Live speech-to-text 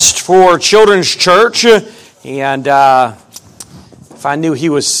for Children's Church, and if I knew he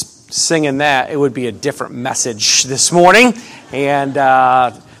was singing that, it would be a different message this morning. And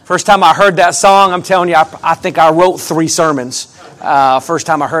first time I heard that song, I'm telling you, I think I wrote 3 sermons. First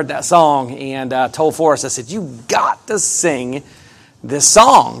time I heard that song, and told Forrest, I said, "You got to sing this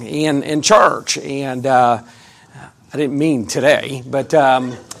song in church." And I didn't mean today, but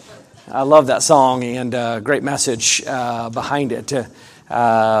I love that song, and great message behind it.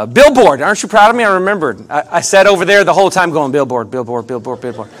 Billboard, aren't you proud of me? I remembered. I sat over there the whole time going, billboard, billboard, billboard,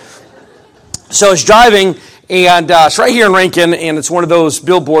 billboard. So I was driving, and it's right here in Rankin, and it's one of those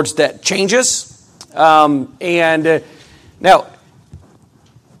billboards that changes. Now,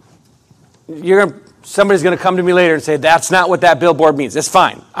 somebody's going to come to me later and say, that's not what that billboard means. That's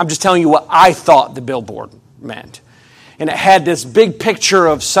fine. I'm just telling you what I thought the billboard meant. And it had this big picture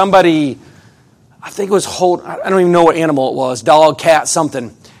of somebody, I think it was I don't even know what animal it was, dog, cat,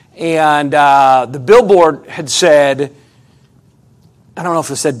 something. And the billboard had said, I don't know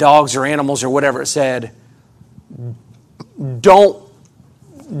if it said dogs or animals or whatever it said, don't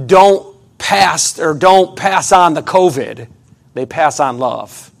pass on the COVID. They pass on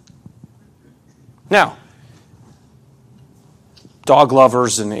love. Now, dog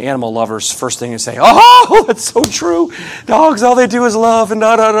lovers and animal lovers, first thing is say, oh, that's so true. Dogs, all they do is love and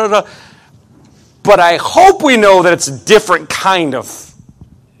da-da-da-da. But I hope we know that it's a different kind of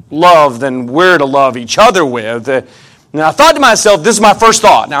love than we're to love each other with. Now, I thought to myself, this is my first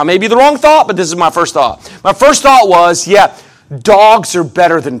thought. Now, it may be the wrong thought, but this is my first thought. My first thought was, dogs are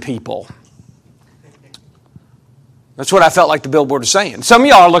better than people. That's what I felt like the billboard was saying. Some of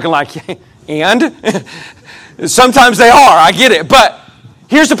y'all are looking like, and? Sometimes they are, I get it. But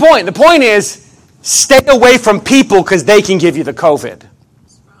here's the point. The point is, stay away from people because they can give you the COVID.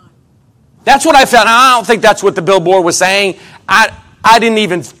 That's what I found. I don't think that's what the billboard was saying. I didn't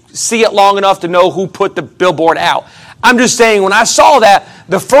even see it long enough to know who put the billboard out. I'm just saying, when I saw that,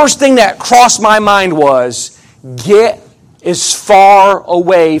 the first thing that crossed my mind was, get as far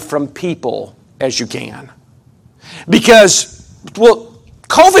away from people as you can. Because,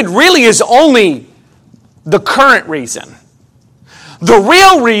 COVID really is only the current reason. The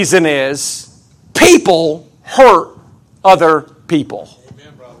real reason is people hurt other people.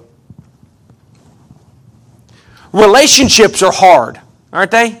 Amen, brother. Relationships are hard,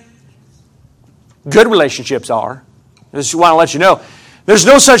 aren't they? Good relationships are. I just want to let you know, there's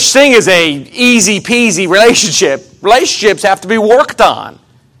no such thing as a easy peasy relationship. Relationships have to be worked on.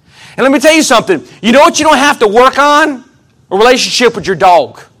 And let me tell you something. You know what you don't have to work on? A relationship with your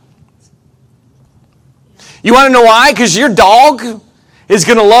dog. You want to know why? Because your dog is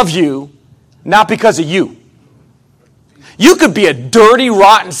going to love you, not because of you. You could be a dirty,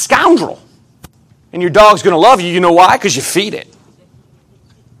 rotten scoundrel, and your dog's going to love you. You know why? Because you feed it.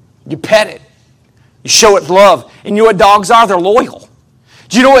 You pet it. You show it love. And you know what dogs are? They're loyal.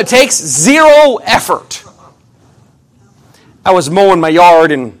 Do you know what it takes? 0 effort. I was mowing my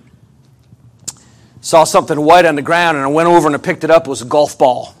yard and saw something white on the ground, and I went over and I picked it up. It was a golf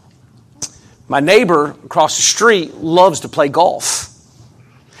ball. My neighbor across the street loves to play golf.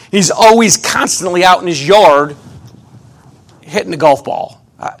 He's always constantly out in his yard hitting the golf ball.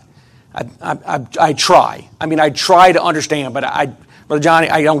 I try. I try to understand, but Brother Johnny,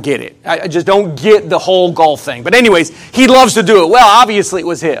 I don't get it. I just don't get the whole golf thing. But anyways, he loves to do it. Well, obviously it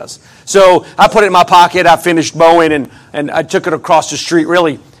was his. So I put it in my pocket. I finished mowing, and I took it across the street,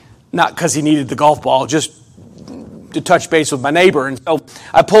 really not because he needed the golf ball, just to touch base with my neighbor. And so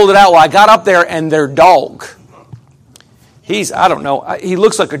I pulled it out. Well, I got up there, and their dog, I don't know, he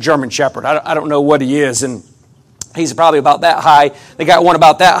looks like a German Shepherd. I don't know what he is, and he's probably about that high. They got one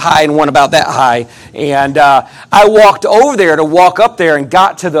about that high and one about that high. And I walked over there to walk up there and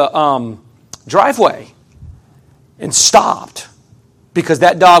got to the driveway and stopped because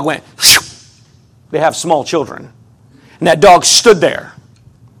that dog went, they have small children. And that dog stood there.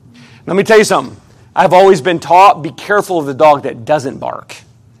 Let me tell you something. I've always been taught, be careful of the dog that doesn't bark.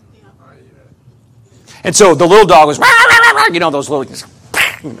 And so the little dog was, those little,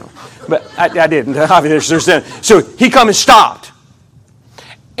 but I didn't. So he come and stopped.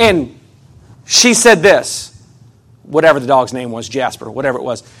 And she said this, whatever the dog's name was, Jasper, whatever it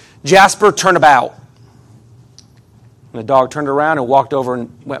was. Jasper, turn about. And the dog turned around and walked over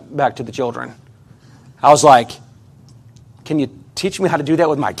and went back to the children. I was like, can you teach me how to do that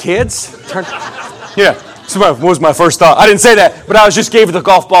with my kids? That was my first thought. I didn't say that, but I just gave her the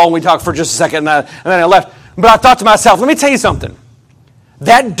golf ball and we talked for just a second and then I left. But I thought to myself, let me tell you something.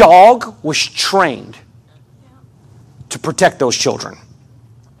 That dog was trained to protect those children.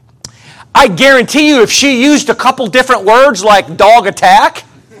 I guarantee you if she used a couple different words like dog attack,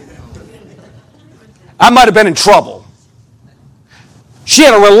 I might have been in trouble. She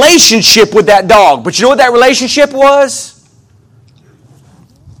had a relationship with that dog. But you know what that relationship was?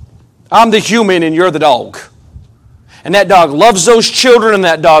 I'm the human and you're the dog. And that dog loves those children, and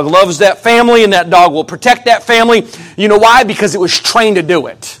that dog loves that family, and that dog will protect that family. You know why? Because it was trained to do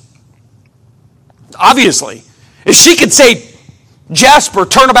it. Obviously. If she could say, Jasper,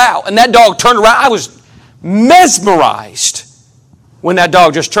 turn about, and that dog turned around, I was mesmerized when that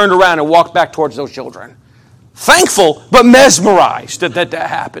dog just turned around and walked back towards those children. Thankful, but mesmerized that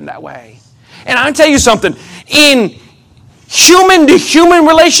happened that way. And I'll tell you something. In human-to-human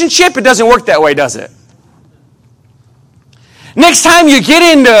relationship, it doesn't work that way, does it? Next time you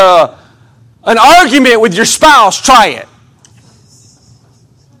get into an argument with your spouse, try it.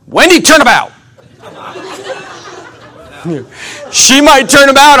 Wendy, turn about. She might turn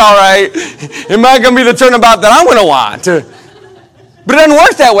about all right. It might going to be the turnabout that I'm going to want. But it doesn't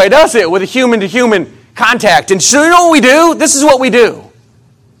work that way, does it, with a human-to-human contact? And so you know what we do? This is what we do.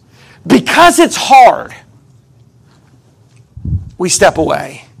 Because it's hard, we step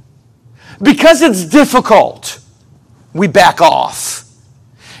away. Because it's difficult, we back off.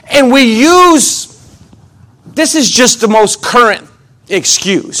 And we use, this is just the most current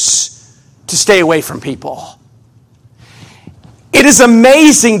excuse to stay away from people. It is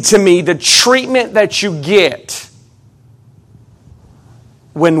amazing to me the treatment that you get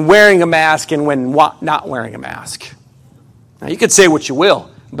when wearing a mask and when not wearing a mask. Now, you could say what you will,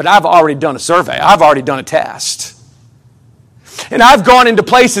 but I've already done a survey. I've already done a test. And I've gone into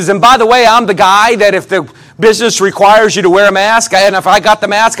places, and by the way, I'm the guy that if the business requires you to wear a mask, and if I got the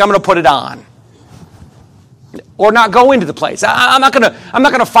mask, I'm going to put it on. Or not go into the place. I'm not going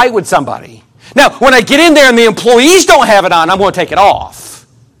to fight with somebody. Now, when I get in there and the employees don't have it on, I'm going to take it off.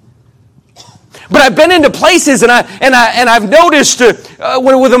 But I've been into places and I've noticed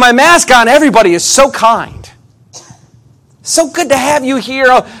with my mask on, everybody is so kind. So good to have you here.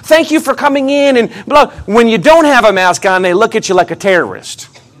 Oh, thank you for coming in. And blah. When you don't have a mask on, they look at you like a terrorist.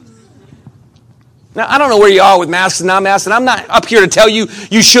 Now, I don't know where you are with masks and non-masks, and I'm not up here to tell you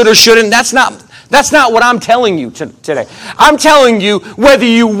you should or shouldn't. That's not what I'm telling you today. I'm telling you whether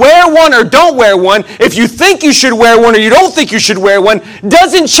you wear one or don't wear one, if you think you should wear one or you don't think you should wear one,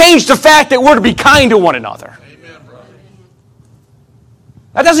 doesn't change the fact that we're to be kind to one another. Amen, brother.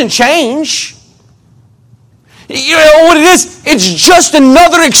 That doesn't change. You know what it is? It's just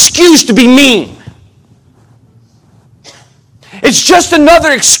another excuse to be mean. It's just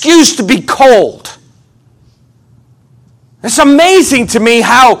another excuse to be cold. It's amazing to me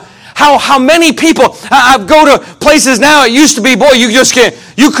how many people, I go to places now, it used to be, boy,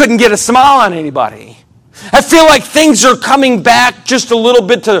 you couldn't get a smile on anybody. I feel like things are coming back just a little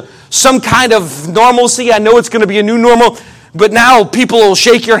bit to some kind of normalcy. I know it's going to be a new normal, but now people will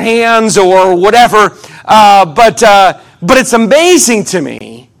shake your hands or whatever. But it's amazing to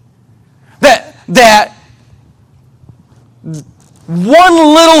me that one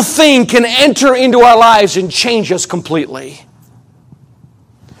little thing can enter into our lives and change us completely.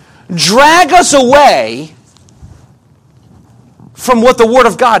 Drag us away from what the Word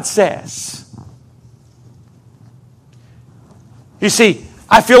of God says. You see,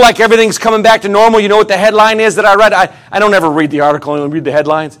 I feel like everything's coming back to normal. You know what the headline is that I read? I don't ever read the article. I only read the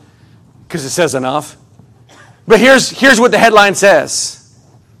headlines because it says enough. But here's what the headline says.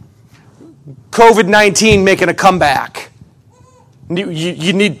 COVID-19 making a comeback.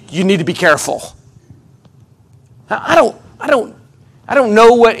 You need to be careful. I don't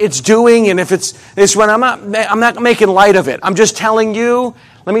know what it's doing, and if it's when I'm not making light of it. I'm just telling you.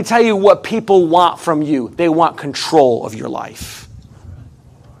 Let me tell you what people want from you. They want control of your life.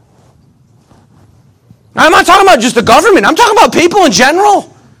 I'm not talking about just the government. I'm talking about people in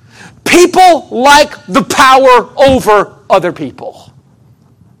general. People like the power over other people.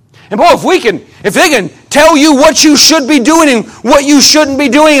 And boy, if they can tell you what you should be doing and what you shouldn't be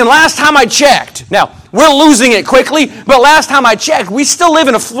doing, and last time I checked, now we're losing it quickly, but last time I checked, we still live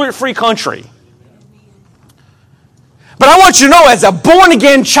in a free country. But I want you to know, as a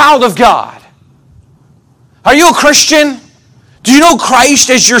born-again child of God, are you a Christian? Do you know Christ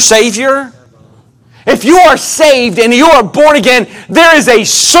as your Savior? If you are saved and you are born again, there is a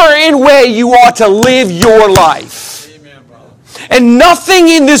certain way you ought to live your life. And nothing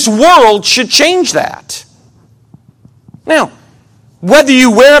in this world should change that. Now, whether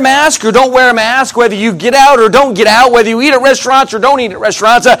you wear a mask or don't wear a mask, whether you get out or don't get out, whether you eat at restaurants or don't eat at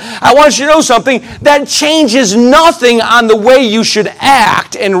restaurants, I want you to know something. That changes nothing on the way you should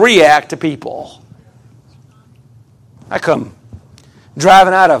act and react to people. I come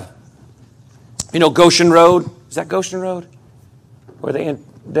driving out of, Goshen Road. Is that Goshen Road? Where they in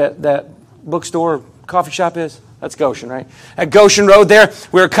that bookstore, coffee shop is? That's Goshen, right? At Goshen Road there,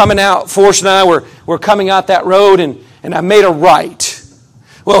 we were coming out, Forrest and I were coming out that road, and I made a right.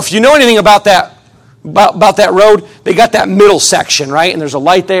 Well, if you know anything about that road, they got that middle section, right? And there's a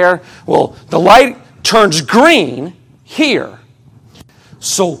light there. Well, the light turns green here.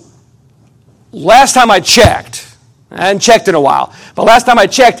 So last time I checked, I hadn't checked in a while, but last time I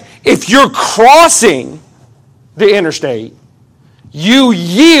checked, if you're crossing the interstate, you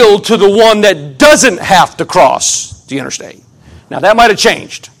yield to the one that doesn't have to cross the interstate. Now, that might have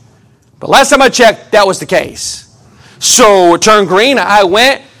changed, but last time I checked, that was the case. So it turned green. I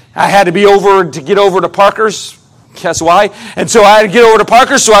went. I had to get over to Parker's. Guess why? And so I had to get over to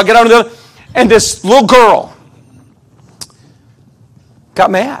Parker's, so I get on and this little girl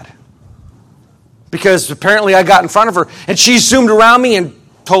got mad. Because apparently I got in front of her, and she zoomed around me and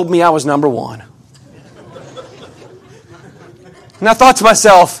told me I was number one. And I thought to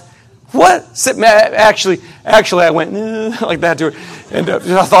myself, what? Actually, I went like that to her. And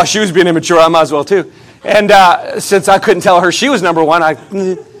I thought she was being immature. I might as well too. And since I couldn't tell her she was number one,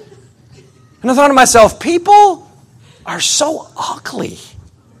 and I thought to myself, people are so ugly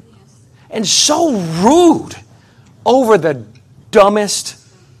and so rude over the dumbest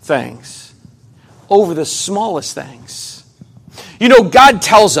things. Over the smallest things. You know, God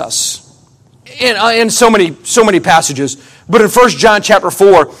tells us in so many passages, but in 1 John chapter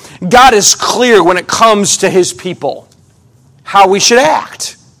 4, God is clear when it comes to His people, how we should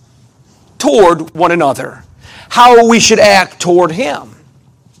act toward one another, how we should act toward Him,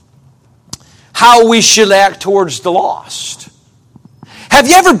 how we should act towards the lost. Have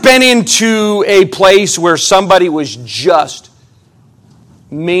you ever been into a place where somebody was just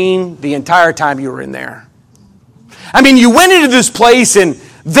mean the entire time you were in there? I mean, you went into this place and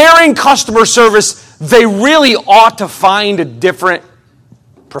they're in customer service. They really ought to find a different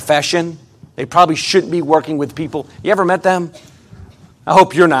profession. They probably shouldn't be working with people. You ever met them? I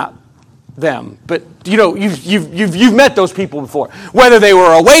hope you're not them. But you know, you've met those people before. Whether they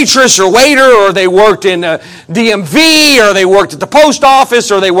were a waitress or waiter, or they worked in a DMV, or they worked at the post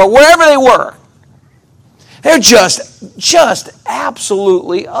office, or they were wherever they were. They're just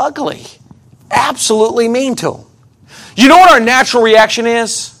absolutely ugly. Absolutely mean to them. You know what our natural reaction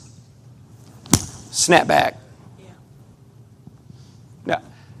is? Snap back. No,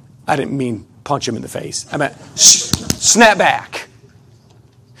 I didn't mean punch him in the face. I meant snap back.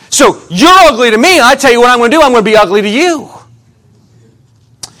 So you're ugly to me, and I tell you what I'm going to do. I'm going to be ugly to you.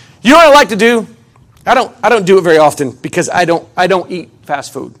 You know what I like to do? I don't do it very often because I don't eat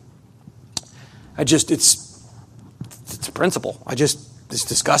fast food. It's a principle. It's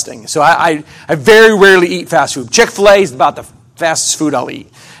disgusting. So I very rarely eat fast food. Chick-fil-A is about the fastest food I'll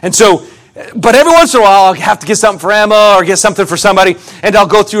eat. And so, but every once in a while I'll have to get something for Emma or get something for somebody, and I'll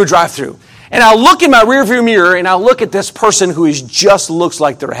go through a drive-thru. And I'll look in my rearview mirror and I'll look at this person who just looks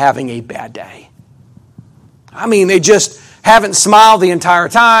like they're having a bad day. I mean, they just haven't smiled the entire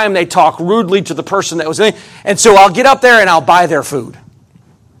time. They talk rudely to the person that was in. And so I'll get up there and I'll buy their food.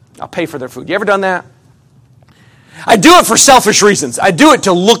 I'll pay for their food. You ever done that? I do it for selfish reasons. I do it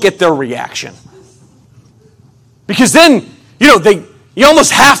to look at their reaction. Because then, you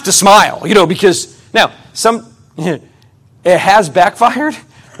almost have to smile, because now it has backfired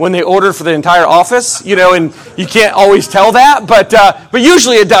when they order for the entire office, and you can't always tell that, but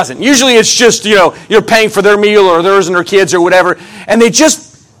usually it doesn't. Usually it's just, you're paying for their meal or theirs and their kids or whatever, and they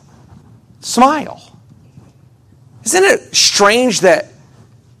just smile. Isn't it strange that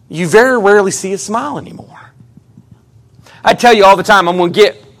you very rarely see a smile anymore? I tell you all the time, I'm going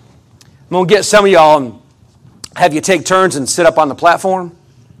to get some of y'all and have you take turns and sit up on the platform.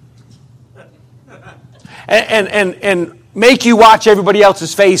 And make you watch everybody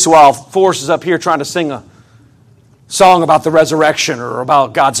else's face while Forrest is up here trying to sing a song about the resurrection or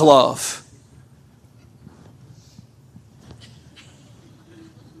about God's love.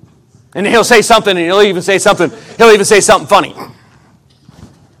 And he'll say something, and he'll even say something funny.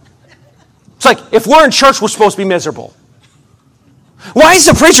 It's like, if we're in church, we're supposed to be miserable. Why is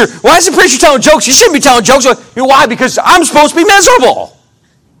the preacher telling jokes? You shouldn't be telling jokes. Why? Because I'm supposed to be miserable.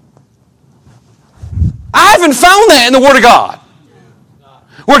 I haven't found that in the Word of God.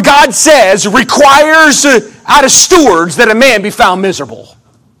 Where God says, requires out of stewards that a man be found miserable.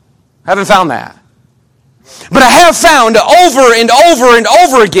 I haven't found that. But I have found over and over and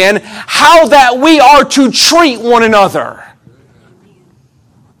over again how that we are to treat one another.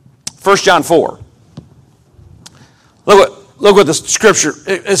 1 John 4. Look what the scripture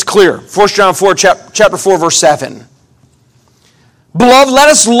is clear. 1 John 4, chapter 4, verse 7. Beloved, let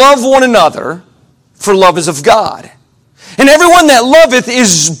us love one another, for love is of God. And everyone that loveth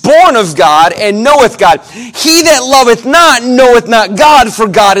is born of God and knoweth God. He that loveth not knoweth not God, for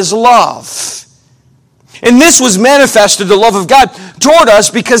God is love. And this was manifested, the love of God toward us,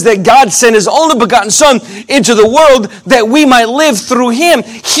 because that God sent His only begotten Son into the world that we might live through Him.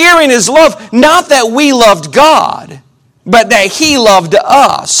 Herein is love, not that we loved God, but that He loved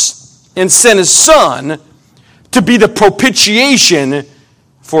us and sent His Son to be the propitiation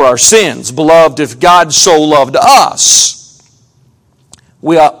for our sins. Beloved, if God so loved us,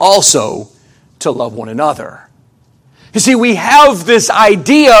 we ought also to love one another. You see, we have this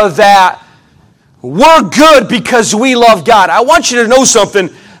idea that we're good because we love God. I want you to know something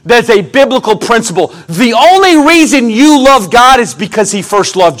that's a biblical principle. The only reason you love God is because He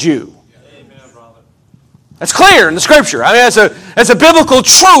first loved you. Amen, brother. That's clear in the Scripture. I mean, that's a biblical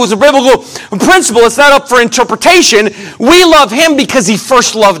truth, it's a biblical principle. It's not up for interpretation. We love Him because He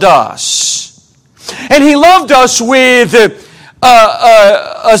first loved us. And He loved us with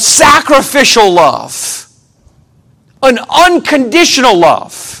a sacrificial love, an unconditional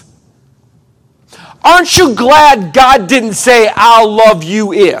love. Aren't you glad God didn't say, "I'll love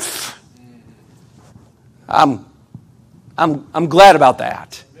you if"? I'm glad about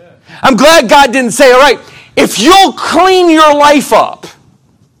that. I'm glad God didn't say, "All right, if you'll clean your life up,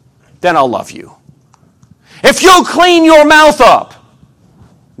 then I'll love you. If you'll clean your mouth up,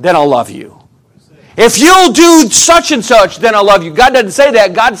 then I'll love you. If you'll do such and such, then I'll love you." God doesn't say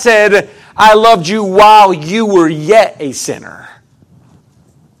that. God said, "I loved you while you were yet a sinner.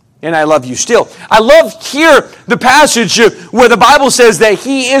 And I love you still." I love here the passage where the Bible says that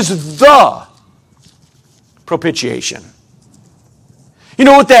He is the propitiation. You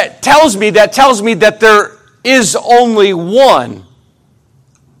know what that tells me? That tells me that there is only one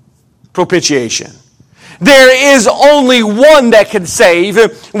propitiation. There is only one that can save.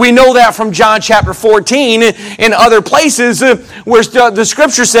 We know that from John chapter 14 and other places where the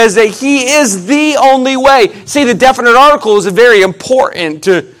Scripture says that He is the only way. See, the definite article is a very important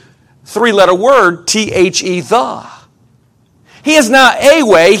three-letter word, T-H-E, the. He is not a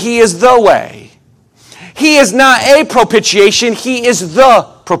way, He is the way. He is not a propitiation, He is the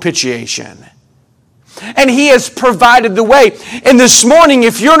propitiation. And He has provided the way. And this morning,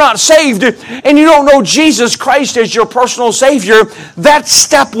 if you're not saved and you don't know Jesus Christ as your personal Savior, that's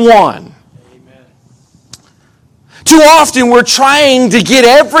step one. Amen. Too often we're trying to get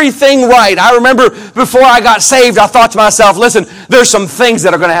everything right. I remember before I got saved, I thought to myself, listen, there's some things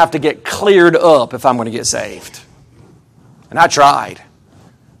that are going to have to get cleared up if I'm going to get saved. And I tried.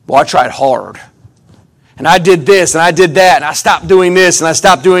 Well, I tried hard. And I did this, and I did that, and I stopped doing this, and I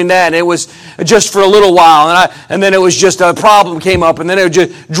stopped doing that, and it was just for a little while, and then it was just a problem came up, and then it would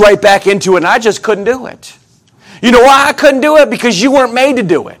just right back into it, and I just couldn't do it. You know why I couldn't do it? Because you weren't made to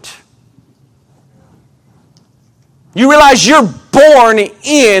do it. You realize you're born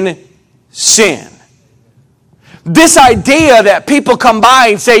in sin. This idea that people come by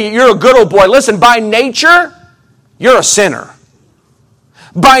and say, "You're a good old boy." Listen, by nature, you're a sinner.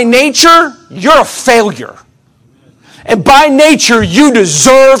 By nature, you're a failure. And by nature, you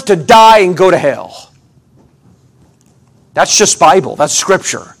deserve to die and go to hell. That's just Bible. That's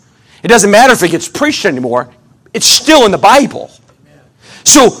Scripture. It doesn't matter if it gets preached anymore. It's still in the Bible.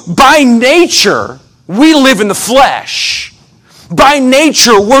 So by nature, we live in the flesh. By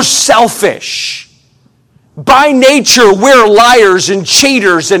nature, we're selfish. By nature, we're liars and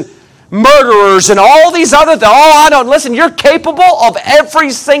cheaters and murderers and all these other things. Oh, I don't. Listen, you're capable of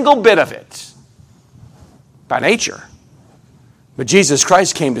every single bit of it. By nature. But Jesus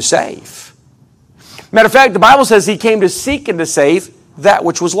Christ came to save. Matter of fact, the Bible says He came to seek and to save that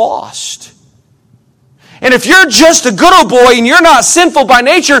which was lost. And if you're just a good old boy and you're not sinful by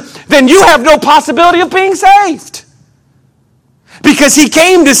nature, then you have no possibility of being saved. Because He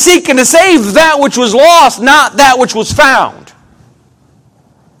came to seek and to save that which was lost, not that which was found.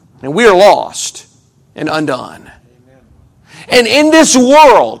 And we are lost and undone. Amen. And in this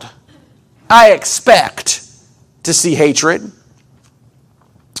world, I expect to see hatred.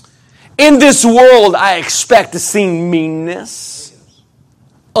 In this world, I expect to see meanness,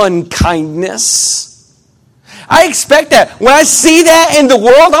 unkindness. I expect that. When I see that in the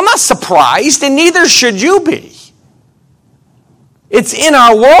world, I'm not surprised, and neither should you be. It's in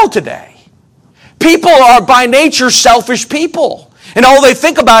our world today. People are by nature selfish people. And all they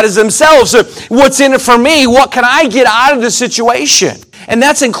think about is themselves. What's in it for me? What can I get out of the situation? And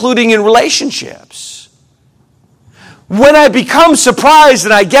that's including in relationships. When I become surprised,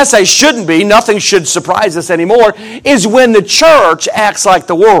 and I guess I shouldn't be, nothing should surprise us anymore, is when the church acts like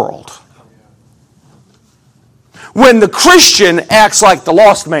the world. When the Christian acts like the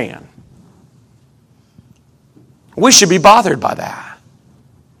lost man. We should be bothered by that.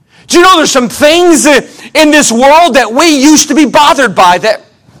 Do you know there's some things in this world that we used to be bothered by that,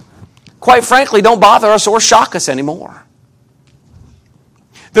 quite frankly, don't bother us or shock us anymore?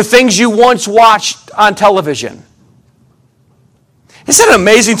 The things you once watched on television. Isn't it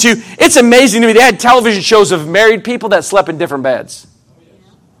amazing to you? It's amazing to me. They had television shows of married people that slept in different beds.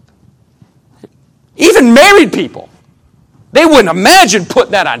 Even married people. They wouldn't imagine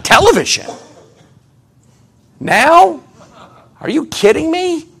putting that on television. Now? Are you kidding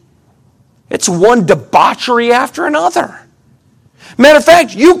me? It's one debauchery after another. Matter of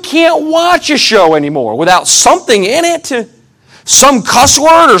fact, you can't watch a show anymore without something in it. Some cuss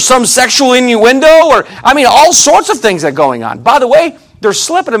word or some sexual innuendo or, all sorts of things that are going on. By the way, they're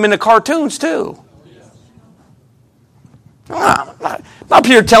slipping them into cartoons too. I'm not up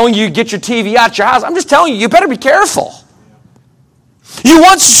here telling you get your TV out your house. I'm just telling you better be careful. You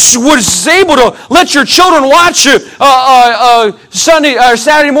once was able to let your children watch Sunday or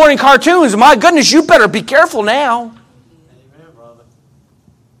Saturday morning cartoons. My goodness, you better be careful now. Amen, brother.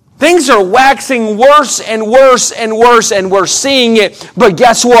 Things are waxing worse and worse and worse, and we're seeing it. But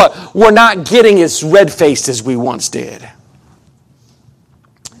guess what? We're not getting as red-faced as we once did.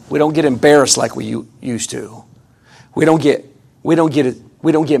 We don't get embarrassed like we used to. We don't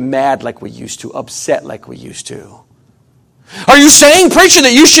get mad like we used to, upset like we used to. Are you saying, preacher,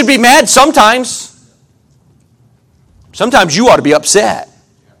 that you should be mad sometimes? Sometimes you ought to be upset.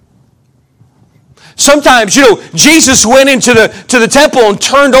 Sometimes, Jesus went into the temple and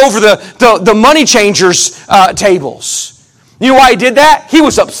turned over the money changers' tables. You know why he did that? He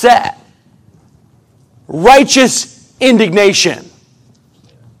was upset. Righteous indignation.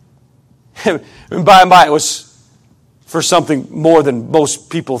 And by and by, it was for something more than most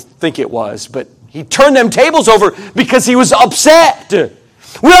people think it was. But he turned them tables over because he was upset.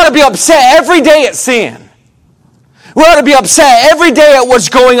 We ought to be upset every day at sin. We ought to be upset every day at what's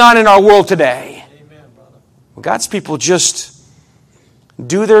going on in our world today. Amen, brother. Well, God's people just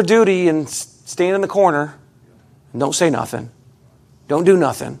do their duty and stand in the corner and don't say nothing. Don't do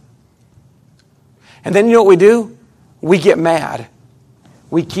nothing. And then you know what we do? We get mad.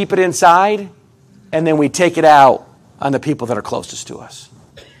 We keep it inside, and then we take it out on the people that are closest to us.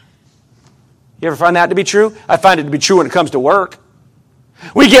 You ever find that to be true? I find it to be true when it comes to work.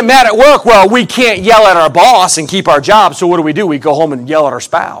 We get mad at work. Well, we can't yell at our boss and keep our job, so what do? We go home and yell at our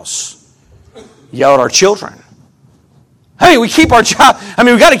spouse. Yell at our children. We keep our job.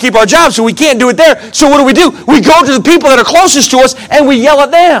 We got to keep our job, so we can't do it there. So what do? We go to the people that are closest to us, and we yell at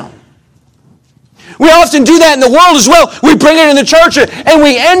them. We often do that in the world as well. We bring it in the church, and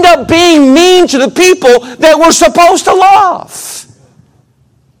we end up being mean to the people that we're supposed to love,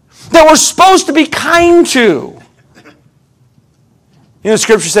 that we're supposed to be kind to.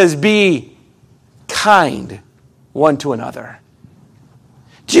 Scripture says, be kind one to another.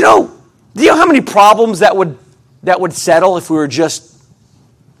 Do you know how many problems that would settle if we were just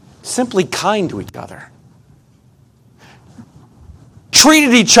simply kind to each other?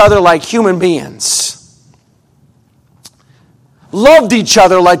 Treated each other like human beings. Loved each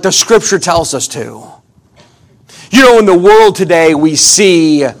other like the Scripture tells us to. In the world today, we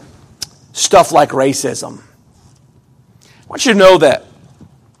see stuff like racism. I want you to know that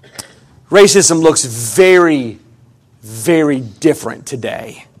racism looks very, very different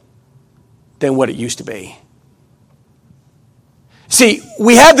today than what it used to be. See,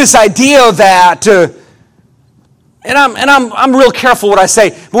 we have this idea that, and I'm real careful what I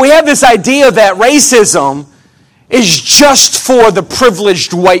say, but we have this idea that racism is just for the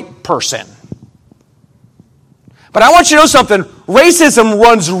privileged white person. But I want you to know something. Racism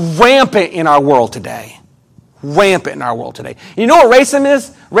runs rampant in our world today. Rampant in our world today. You know what racism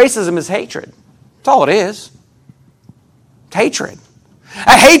is? Racism is hatred. That's all it is. It's hatred.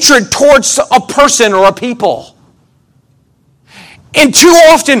 A hatred towards a person or a people. And too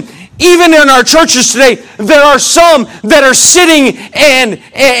often, even in our churches today, there are some that are sitting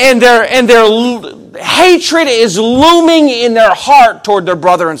and their hatred is looming in their heart toward their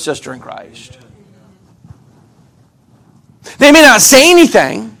brother and sister in Christ. They may not say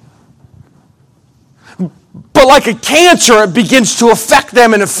anything, but like a cancer, it begins to affect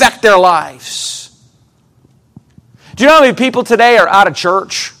them and affect their lives. Do you know how many people today are out of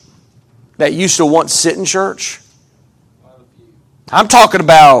church that used to once sit in church? I'm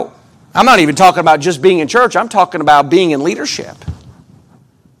not even talking about just being in church. I'm talking about being in leadership.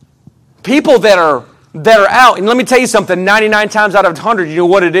 People that are out, and let me tell you something, 99 times out of 100, you know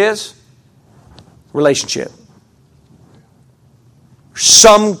what it is? Relationship.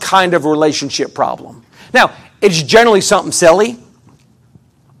 Some kind of relationship problem. Now, it's generally something silly,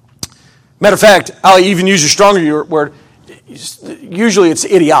 Matter of fact, I'll even use a stronger word. Usually it's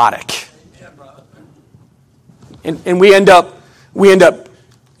idiotic. And we end up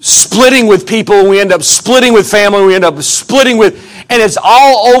splitting with people, we end up splitting with family, we end up splitting with, and it's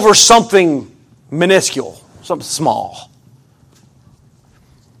all over something minuscule, something small.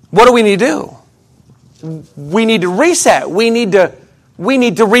 What do we need to do? We need to reset. We need to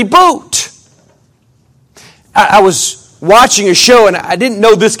reboot. I was watching a show, and I didn't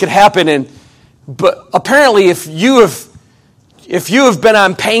know this could happen. But apparently, if you have been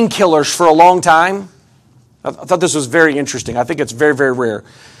on painkillers for a long time, I thought this was very interesting. I think it's very, very rare.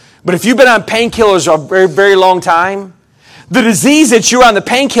 But if you've been on painkillers a very, very long time, the disease that you're on the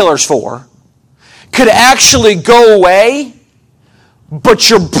painkillers for could actually go away, but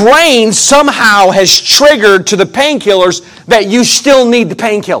your brain somehow has triggered to the painkillers that you still need the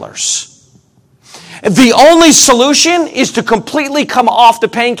painkillers. The only solution is to completely come off the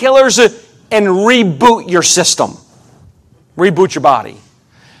painkillers and reboot your system. Reboot your body.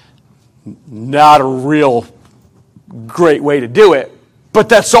 Not a real great way to do it, but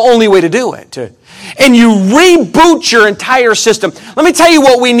that's the only way to do it. And you reboot your entire system. Let me tell you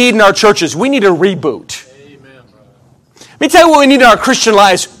what we need in our churches. We need a reboot. Amen, brother. Let me tell you what we need in our Christian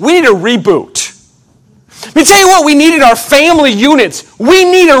lives. We need a reboot. Let me tell you what we need in our family units. We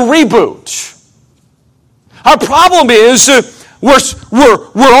need a reboot. Our problem is we're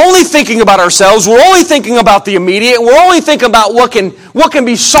only thinking about ourselves. We're only thinking about the immediate. We're only thinking about what can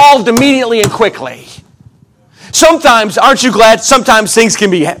be solved immediately and quickly. Sometimes, aren't you glad? Sometimes things can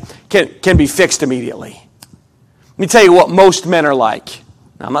be fixed immediately. Let me tell you what most men are like.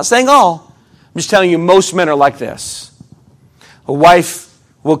 Now, I'm not saying all. I'm just telling you most men are like this. A wife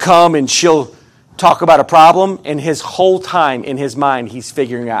will come and she'll talk about a problem, and his whole time in his mind he's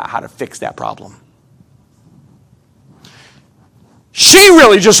figuring out how to fix that problem. She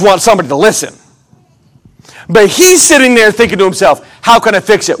really just wants somebody to listen. But he's sitting there thinking to himself, how can I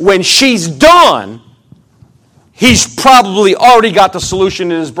fix it? When she's done, he's probably already got the solution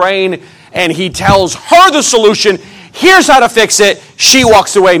in his brain, and he tells her the solution. Here's how to fix it. She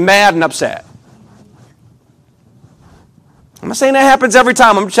walks away mad and upset. I'm not saying that happens every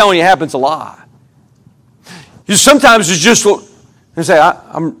time. I'm telling you it happens a lot. Sometimes it's just, you say,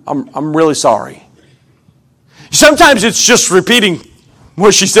 I'm really sorry. Sometimes it's just repeating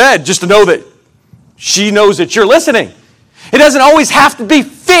what she said, just to know that she knows that you're listening. It doesn't always have to be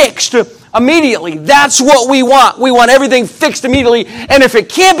fixed immediately. That's what we want. We want everything fixed immediately. And if it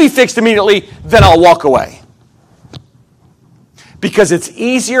can't be fixed immediately, then I'll walk away. Because it's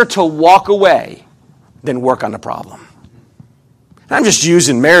easier to walk away than work on the problem. And I'm just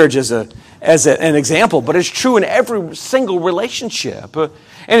using marriage as an example, but it's true in every single relationship.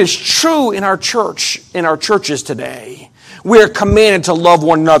 And it's true in our churches today. We're commanded to love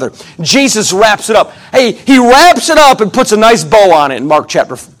one another. Jesus wraps it up. Hey, he wraps it up and puts a nice bow on it in Mark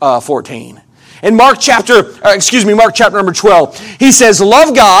chapter 14. In Mark chapter number 12, he says,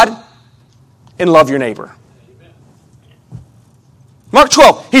 love God and love your neighbor. Mark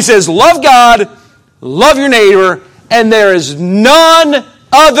 12, he says, love God, love your neighbor, and there is none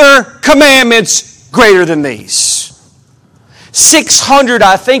other commandments greater than these. 600,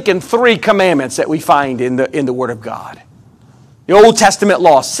 I think, and 3 commandments that we find in the Word of God. The Old Testament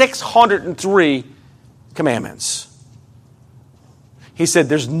law, 603 commandments. He said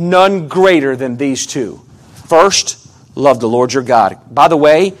there's none greater than these 2. First, love the Lord your God. By the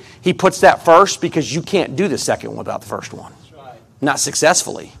way, he puts that first because you can't do the second one without the first one. That's right. Not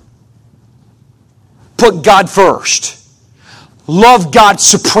successfully. Put God first. Love God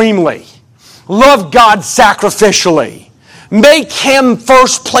supremely. Love God sacrificially. Make Him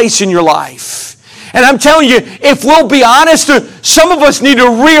first place in your life. And I'm telling you, if we'll be honest, some of us need to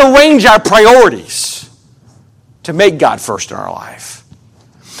rearrange our priorities to make God first in our life.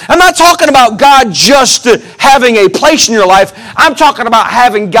 I'm not talking about God just having a place in your life. I'm talking about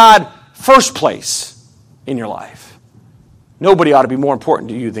having God first place in your life. Nobody ought to be more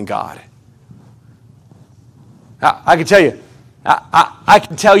important to you than God. I can tell you, I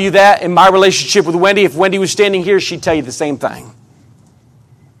can tell you that in my relationship with Wendy. If Wendy was standing here, she'd tell you the same thing.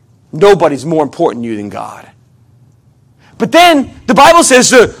 Nobody's more important to you than God. But then the Bible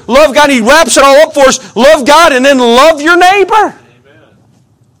says love God. He wraps it all up for us. Love God and then love your neighbor. Amen.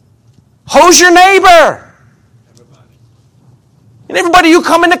 Who's your neighbor? Everybody. And everybody you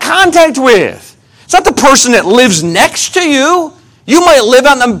come into contact with. It's not the person that lives next to you. You might live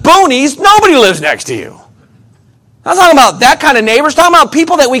out in the boonies. Nobody lives next to you. I'm not talking about that kind of neighbors. I'm talking about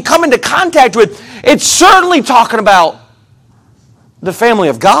people that we come into contact with. It's certainly talking about the family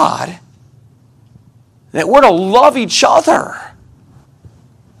of God. That we're to love each other.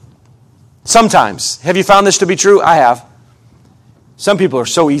 Sometimes. Have you found this to be true? I have. Some people are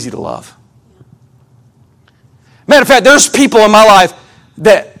so easy to love. Matter of fact, there's people in my life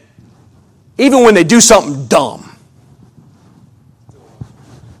that even when they do something dumb,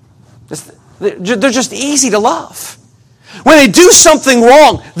 they're just easy to love. When they do something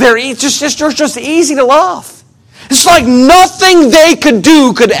wrong, they're just easy to love. It's like nothing they could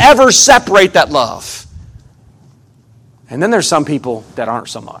do could ever separate that love. And then there's some people that aren't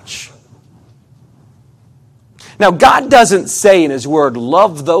so much. Now, God doesn't say in His Word,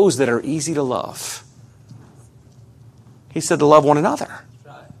 love those that are easy to love. He said to love one another.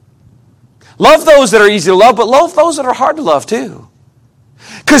 Love those that are easy to love, but love those that are hard to love too.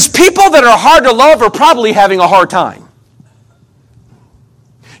 Because people that are hard to love are probably having a hard time.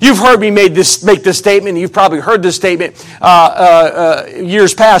 You've heard me make this statement. You've probably heard this statement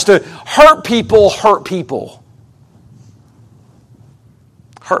years past. Hurt people hurt people.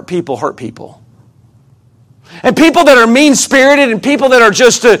 Hurt people hurt people. And people that are mean-spirited and people that are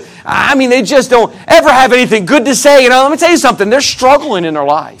just, they just don't ever have anything good to say. Let me tell you something. They're struggling in their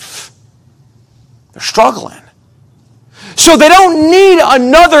life. They're struggling. So they don't need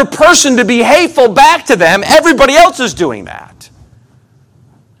another person to be hateful back to them. Everybody else is doing that.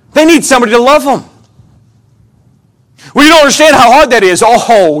 They need somebody to love them. Well, you don't understand how hard that is.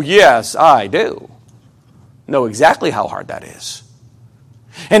 Oh, yes, I do. Know exactly how hard that is.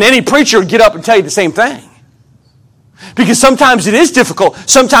 And any preacher would get up and tell you the same thing. Because sometimes it is difficult.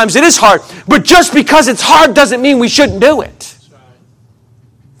 Sometimes it is hard. But just because it's hard doesn't mean we shouldn't do it.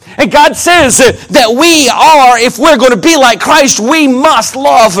 And God says that we are, if we're going to be like Christ, we must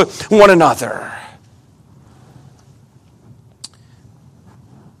love one another.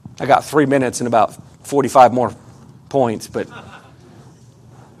 I got 3 minutes and about 45 more points, but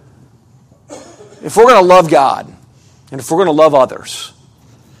if we're going to love God, and if we're going to love others,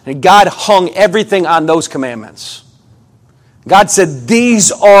 and God hung everything on those commandments. God said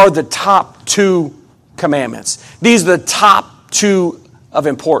these are the top 2 commandments. These are the top 2 of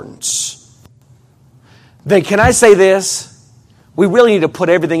importance. Then can I say this? We really need to put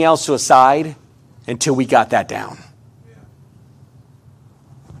everything else to aside until we got that down.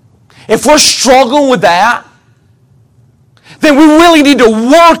 If we're struggling with that, then we really need to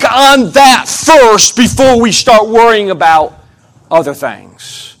work on that first before we start worrying about other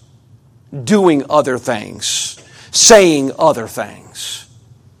things, doing other things, saying other things.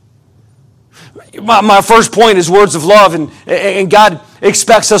 My first point is words of love, and God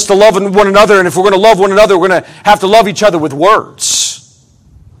expects us to love one another, and if we're going to love one another, we're going to have to love each other with words.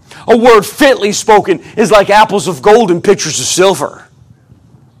 A word fitly spoken is like apples of gold and pictures of silver.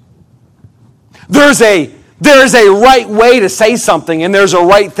 There's a right way to say something, and there's a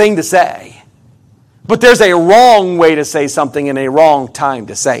right thing to say. But there's a wrong way to say something and a wrong time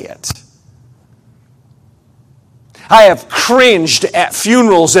to say it. I have cringed at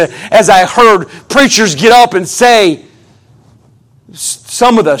funerals as I heard preachers get up and say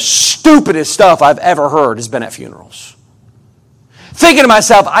some of the stupidest stuff I've ever heard has been at funerals. Thinking to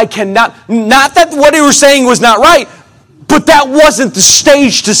myself, I cannot, not that what they were saying was not right, but that wasn't the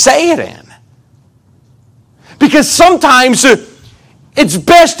stage to say it in. Because sometimes it's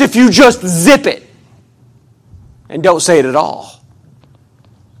best if you just zip it and don't say it at all.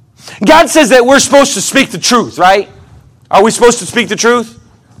 God says that we're supposed to speak the truth, right? Are we supposed to speak the truth?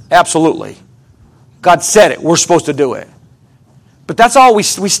 Absolutely. God said it. We're supposed to do it. But that's all. We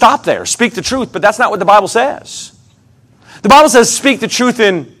stop there. Speak the truth. But that's not what the Bible says. The Bible says speak the truth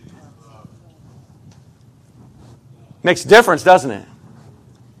in... Makes a difference, doesn't it?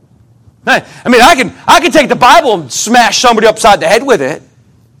 I mean, I can take the Bible and smash somebody upside the head with it.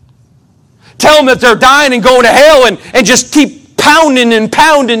 Tell them that they're dying and going to hell and just keep pounding and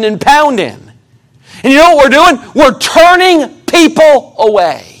pounding and pounding. And you know what we're doing? We're turning people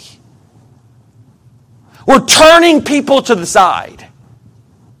away. We're turning people to the side.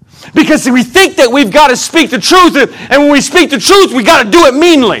 Because we think that we've got to speak the truth, and when we speak the truth, we got to do it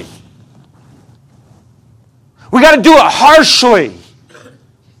meanly. We got to do it harshly.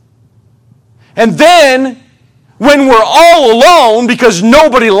 And then, when we're all alone because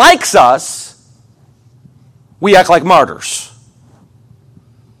nobody likes us, we act like martyrs.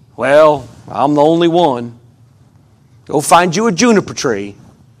 Well, I'm the only one. Go find you a juniper tree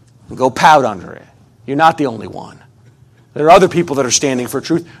and go pout under it. You're not the only one. There are other people that are standing for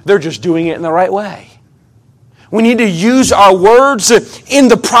truth. They're just doing it in the right way. We need to use our words in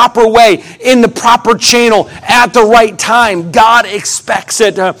the proper way, in the proper channel, at the right time. God expects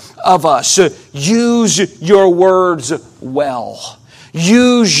it of us. Use your words well.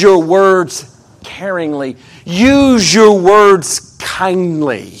 Use your words caringly. Use your words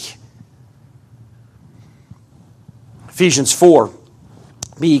kindly. Ephesians 4,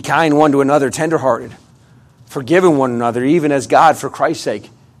 be ye kind one to another, tenderhearted, forgiving one another, even as God, for Christ's sake,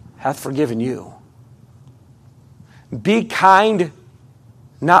 hath forgiven you. Be kind,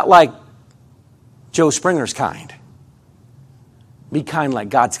 not like Joe Springer's kind. Be kind like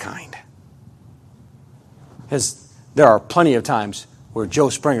God's kind. Because there are plenty of times where Joe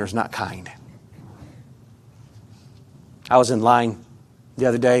Springer's not kind. I was in line the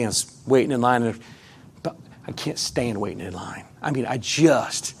other day and I was waiting in line, but I can't stand waiting in line. I mean,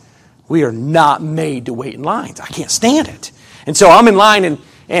 we are not made to wait in lines. I can't stand it. And so I'm in line and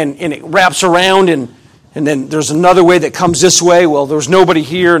it wraps around and then there's another way that comes this way. Well, there's nobody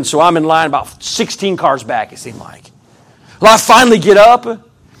here, and so I'm in line about 16 cars back, it seemed like. Well, I finally get up.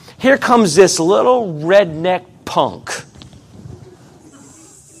 Here comes this little redneck punk.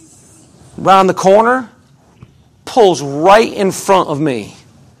 Round the corner, pulls right in front of me.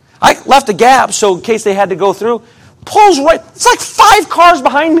 I left a gap so in case they had to go through. Pulls right, it's like 5 cars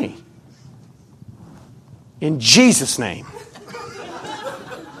behind me. In Jesus' name.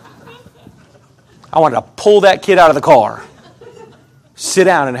 I wanted to pull that kid out of the car, sit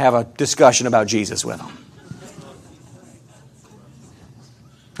down and have a discussion about Jesus with him.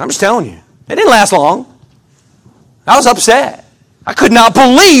 I'm just telling you. It didn't last long. I was upset. I could not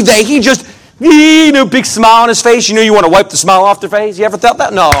believe that he just, big smile on his face. You want to wipe the smile off their face? You ever felt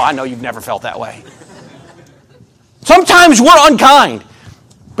that? No, I know you've never felt that way. Sometimes we're unkind.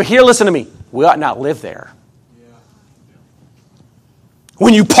 But here, listen to me. We ought not live there.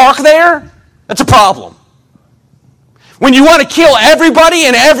 When you park there, that's a problem. When you want to kill everybody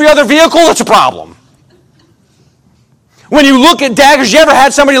in every other vehicle, that's a problem. When you look at daggers, you ever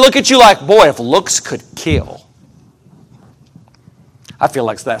had somebody look at you like, boy, if looks could kill? I feel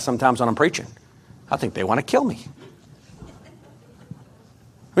like that sometimes when I'm preaching. I think they want to kill me.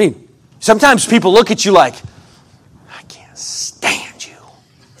 I mean, sometimes people look at you like, I can't stand you.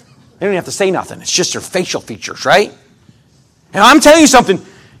 They don't even have to say nothing. It's just their facial features, right? And I'm telling you something.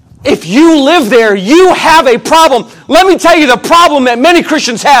 If you live there, you have a problem. Let me tell you the problem that many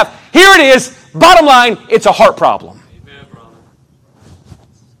Christians have. Here it is. Bottom line, it's a heart problem.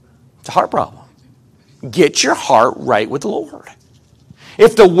 It's a heart problem. Get your heart right with the Lord.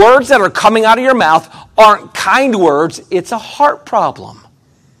 If the words that are coming out of your mouth aren't kind words, it's a heart problem.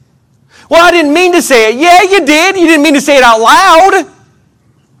 Well, I didn't mean to say it. Yeah, you did. You didn't mean to say it out loud.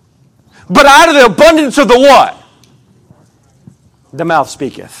 But out of the abundance of the what? The mouth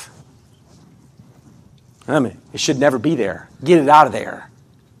speaketh. I mean, it should never be there. Get it out of there.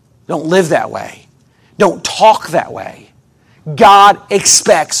 Don't live that way. Don't talk that way. God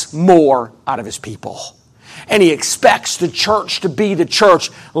expects more out of His people. And He expects the church to be the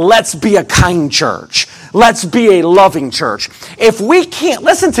church. Let's be a kind church. Let's be a loving church. If we can't,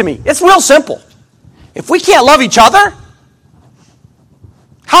 listen to me, it's real simple. If we can't love each other,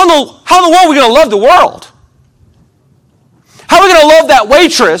 how in the world are we going to love the world? How are we going to love that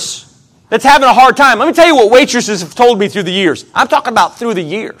waitress that's having a hard time? Let me tell you what waitresses have told me through the years. I'm talking about through the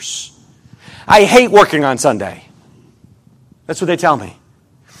years. I hate working on Sunday. That's what they tell me.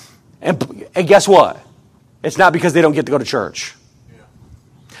 And guess what? It's not because they don't get to go to church.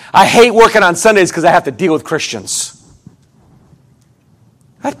 I hate working on Sundays because I have to deal with Christians.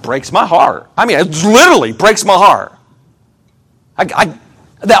 That breaks my heart. I mean, it literally breaks my heart.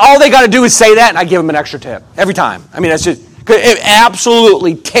 All they got to do is say that, and I give them an extra tip every time. I mean, that's just, it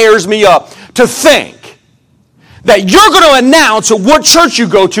absolutely tears me up to think that you're going to announce what church you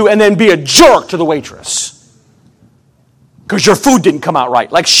go to and then be a jerk to the waitress because your food didn't come out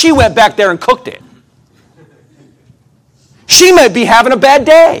right. Like she went back there and cooked it. She might be having a bad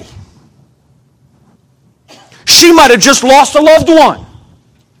day. She might have just lost a loved one.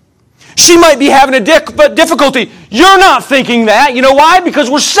 She might be having a difficulty. You're not thinking that. You know why? Because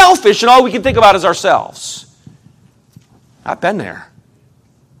we're selfish and all we can think about is ourselves. I've been there.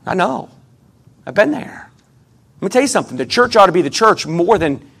 I know. I've been there. Let me tell you something. The church ought to be the church more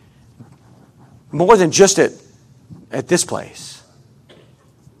than just at this place.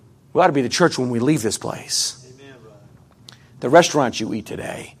 We ought to be the church when we leave this place. The restaurant you eat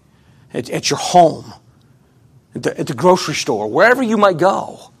today, at your home, at the grocery store, wherever you might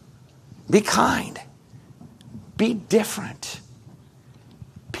go. Be kind. Be different.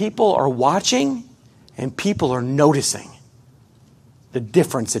 People are watching and people are noticing the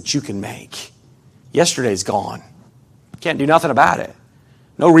difference that you can make. Yesterday's gone. Can't do nothing about it.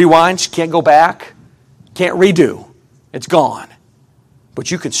 No rewinds. Can't go back. Can't redo. It's gone. But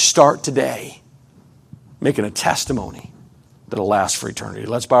you can start today making a testimony that'll last for eternity.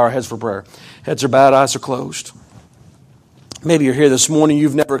 Let's bow our heads for prayer. Heads are bowed, eyes are closed. Maybe you're here this morning,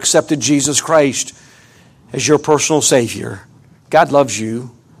 you've never accepted Jesus Christ as your personal Savior, God loves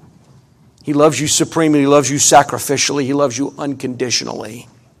you. He loves you supremely. He loves you sacrificially. He loves you unconditionally.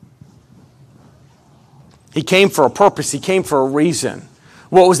 He came for a purpose. He came for a reason.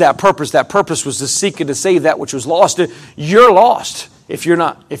 What was that purpose? That purpose was to seek and to save that which was lost. You're lost if you're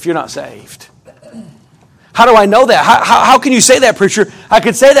not saved. How do I know that? How can you say that, preacher? I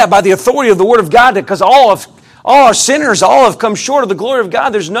can say that by the authority of the Word of God, because all are sinners, all have come short of the glory of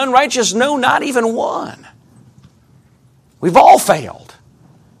God. There's none righteous, no, not even one. We've all failed.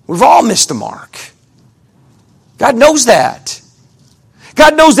 We've all missed the mark. God knows that.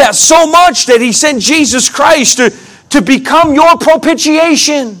 God knows that so much that He sent Jesus Christ to become your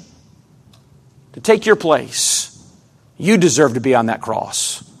propitiation, to take your place. You deserve to be on that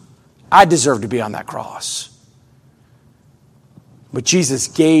cross. I deserve to be on that cross. But Jesus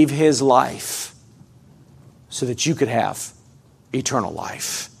gave His life so that you could have eternal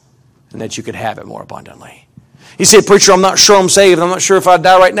life and that you could have it more abundantly. You say, preacher, I'm not sure I'm saved. I'm not sure if I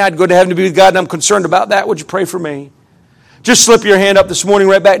die right now I'd go to heaven to be with God, and I'm concerned about that. Would you pray for me? Just slip your hand up this morning,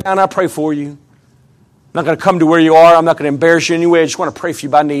 right back down. I'll pray for you. I'm not going to come to where you are. I'm not going to embarrass you anyway. I just want to pray for you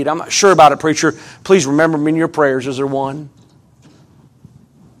by need. I'm not sure about it, preacher. Please remember me in your prayers. Is there one?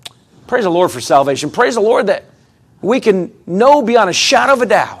 Praise the Lord for salvation. Praise the Lord that we can know beyond a shadow of a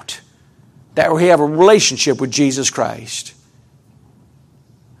doubt that we have a relationship with Jesus Christ.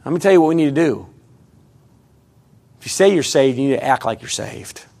 Let me tell you what we need to do. If you say you're saved, you need to act like you're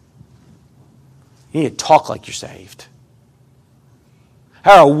saved. You need to talk like you're saved.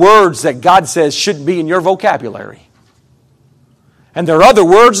 There are words that God says shouldn't be in your vocabulary. And there are other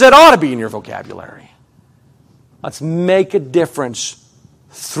words that ought to be in your vocabulary. Let's make a difference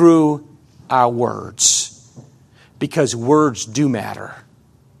through our words. Because words do matter.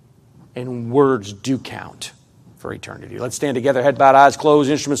 And words do count for eternity. Let's stand together, head bowed, eyes closed,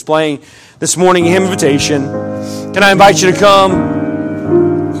 instruments playing. This morning, hymn invitation. Can I invite you to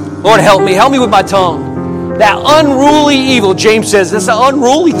come? Lord, help me. Help me with my tongue. That unruly evil, James says, that's an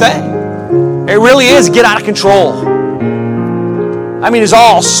unruly thing. It really is get out of control. I mean, there's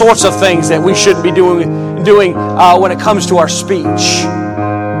all sorts of things that we shouldn't be doing when it comes to our speech.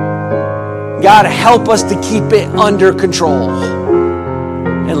 God, help us to keep it under control.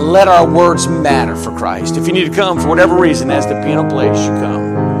 And let our words matter for Christ. If you need to come for whatever reason, as the piano plays, you come.